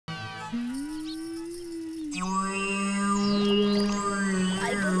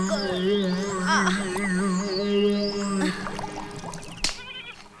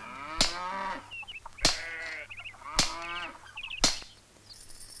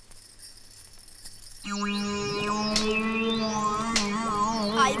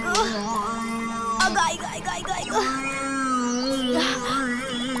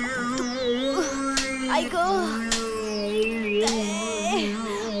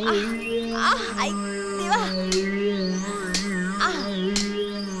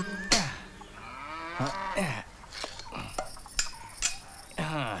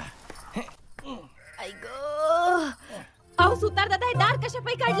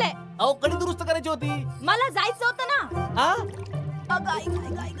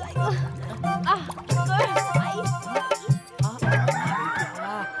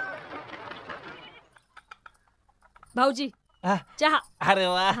भाऊजी चहा. अरे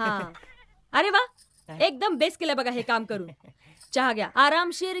वा. अरे वा, एकदम बेस्ट केलं बघा हे काम करून. चहा घ्या,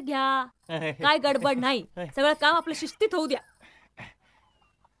 आरामशीर घ्या, काय गडबड नाही, सगळं काम आपलं शिस्तीत होऊ द्या.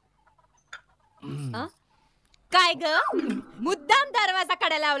 काय ग, मुद्दाम दरवाजा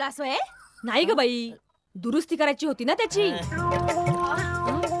कडायला लावला असोय? नाही ग बाई, दुरुस्ती करायची होती ना त्याची.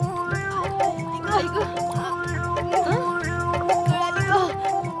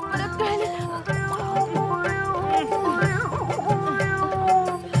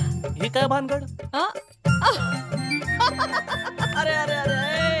 हे काय भानगड? अरे अरे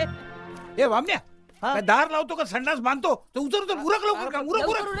अरे ए वामन्या, काय दार लावतो का संडास बांधतो? तो उचलतो. उरक लवकर काम. उरक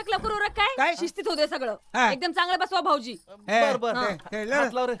उरक उरक लवकर उरक. काय शिस्तीत होते सगळं. एकदम चांगलं बसवा भाऊजी. बर बर.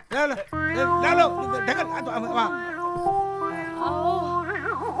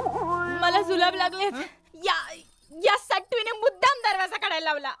 मला जुलाब लागले. या सटवीने मुद्दाम दरवाजा काढायला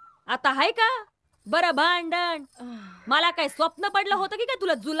लावला. आता हाय का बरं भांडण? मला काय स्वप्न पडलं होतं की काय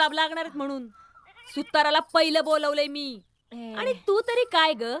तुला जुलाब लागणार आहेत म्हणून? सुताराला पहिलं बोलवलंय मी. आणि तू तरी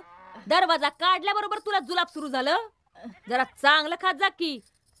काय ग, दरवाजा काढल्याबरोबर तुला जुलाब सुरू झालं? जरा चांगलं खात जा की,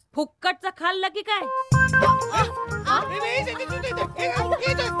 फुक्कटचं खाल्लं की काय?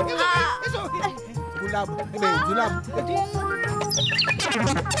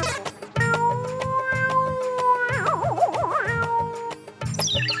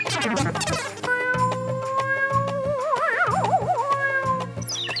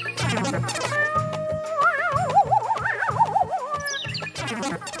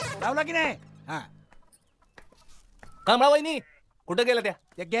 लावला की नाही? कमळा वहिनी कुठे गेल्या?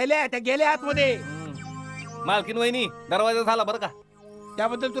 त्या गेल्या आतमध्ये. मालकीन वहिनी दरवाजा झाला बरं का.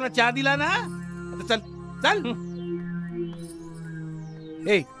 त्याबद्दल तुला चहा दिला ना. आता चल चल.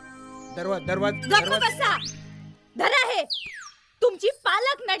 दरवाजा बसा. धरा हे तुमची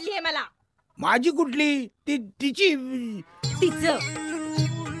पालक नडली आहे मला. माझी कुठली? तिची. तिचं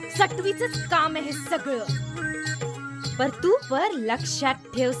सटवीच काम आहे सगळं. पर तू पर लक्षात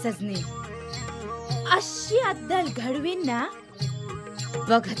ठेव सजनी, अशी अद्दल घडवीन ना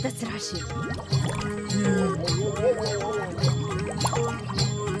बघतच राहशील.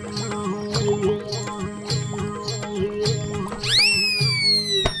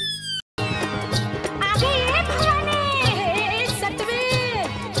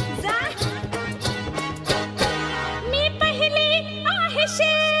 मी पहिली आहे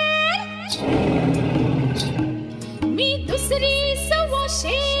शेर, मी दुसरी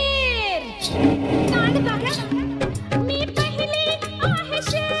सवाशेर. कांड बघा, मी पहिली आहे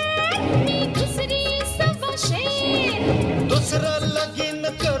शेर, मी दुसरी सवाशेर. दुसरं लगीन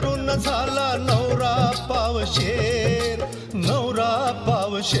करून झाला नवरा पावशेर, नवरा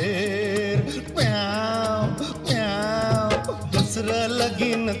पावशेर. प्याव प्याव. दुसरं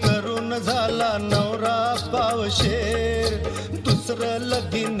लगीन करून झाला नवरा पावशेर, दुसरं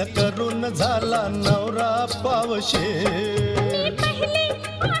लगीन करून झाला नवरा पावशेर. मी पहिली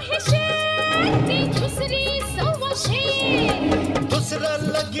आहे शेर, मी दुसरी सवाशेर. दुसरं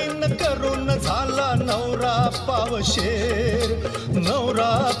लगीन करून झाला नवरा पावशेर,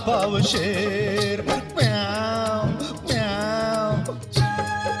 नवरा पावशेर. प्याव प्याव.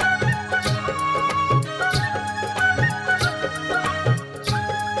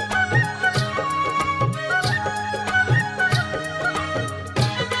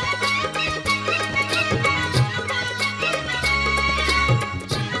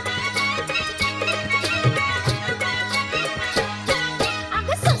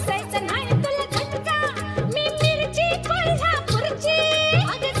 मी मिरची कोल्हापूरची,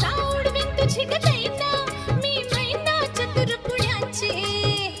 अगं सावड बिन तुझी गदैना.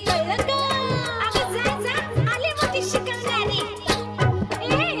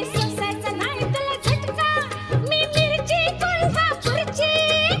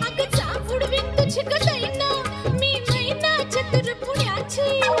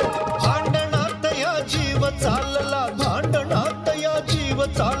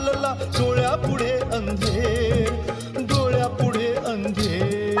 डोळ्यापुढे अंधेर, डोळ्यापुढे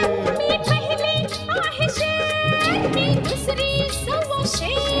अंधेर. मी पहिली आहे शेर, मी दुसरी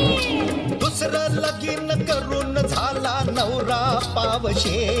सवाशेर. दुसरं लगीन करून झाला नवरा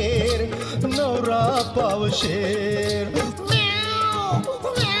पावशेर, नवरा पावशेर.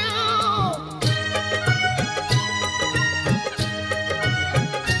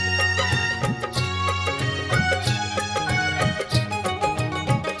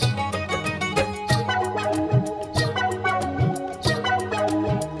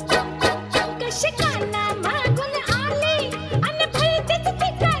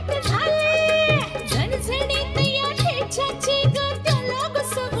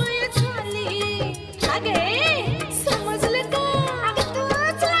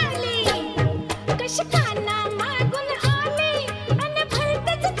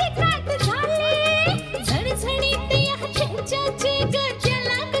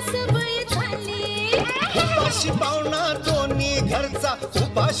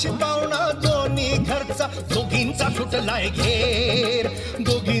 उपाशी पाहुणा दोन्ही घरचा, दोघींचा सुटलाय घेर,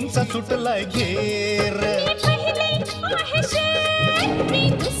 दोघींचा सुटलाय घेर. मी पहिली आहे शेर, मी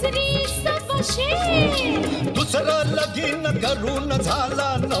दुसरी सवाशेर. दुसरं लगीन करून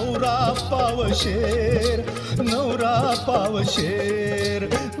झाला नवरा पावशेर, नवरा पावशेर.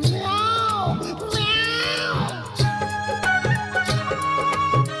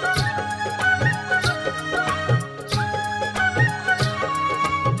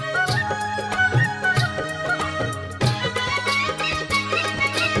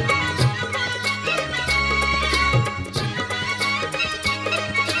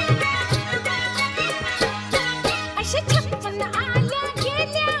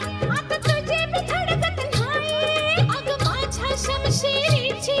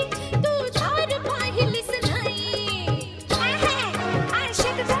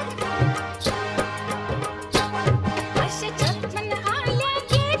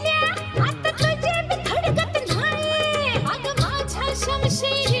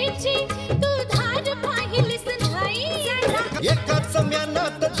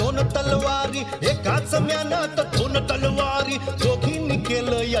 एकाच म्यानात दोन तलवारी, दोघींनी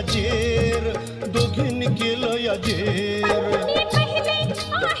केलं या जेर, दोघींनी केलं या जेर. मी पहिली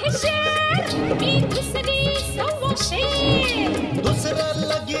आहे शेर, मी दुसरी सवाशेर. दुसरं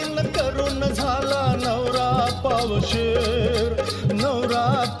लगीन करून झाला नवरा पावशेर, नवरा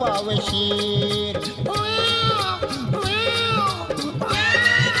पावशेर.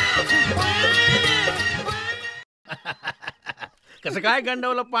 कसं काय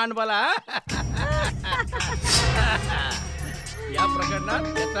गंडवलं पांडवाला. या प्रकरणात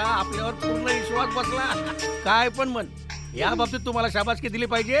त्याचा आपल्यावर पूर्ण विश्वास बसला. काय पण म्हण, या बाबतीत तुम्हाला शाबासकी दिली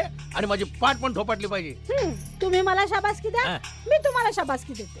पाहिजे आणि माझी पाठ पण थोपटली पाहिजे. तुम्ही मला शाबासकी द्या, मी तुम्हाला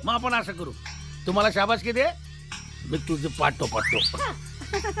शाबासकी देते. मग आपण असं करू, तुम्हाला शाबासकी दे, मी तुझी पाठ थोपटतो.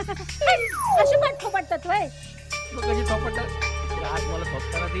 कशी पाठ थोपटतात वय? मग कशी थोपटतात? आज मला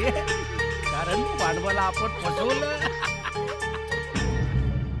थोपताना दे, कारण पांडवाला आपण फसवलं.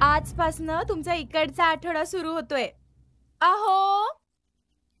 आजपासनं तुमचा इकडचा आठवडा सुरू होतोय. अहो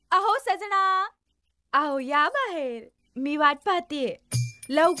अहो सजना, अहो या बाहेर, मी वाट पाहतीये.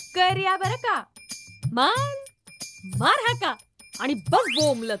 लवकर या बरं का. मार हाका आणि बस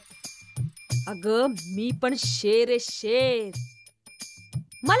बोंबलत. अगं मी पण शेर आहे शेर.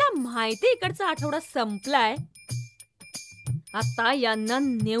 मला माहिती इकडचा आठवडा संपलाय. आता यांना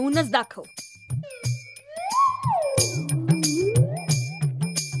नेऊनच दाखव.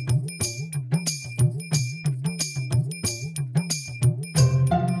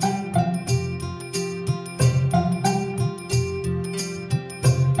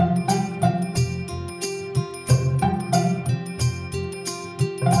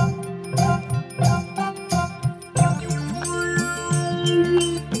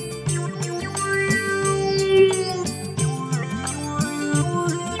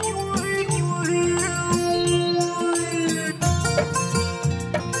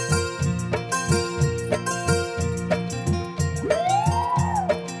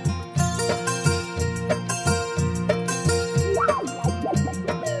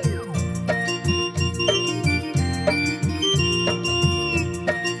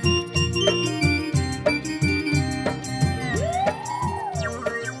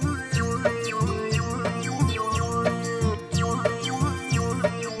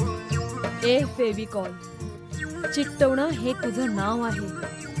 फेविकॉल चिकटवणं हे तुझं नाव आहे.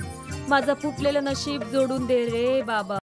 माझं फुटलेलं नशीब जोडून दे रे बाबा.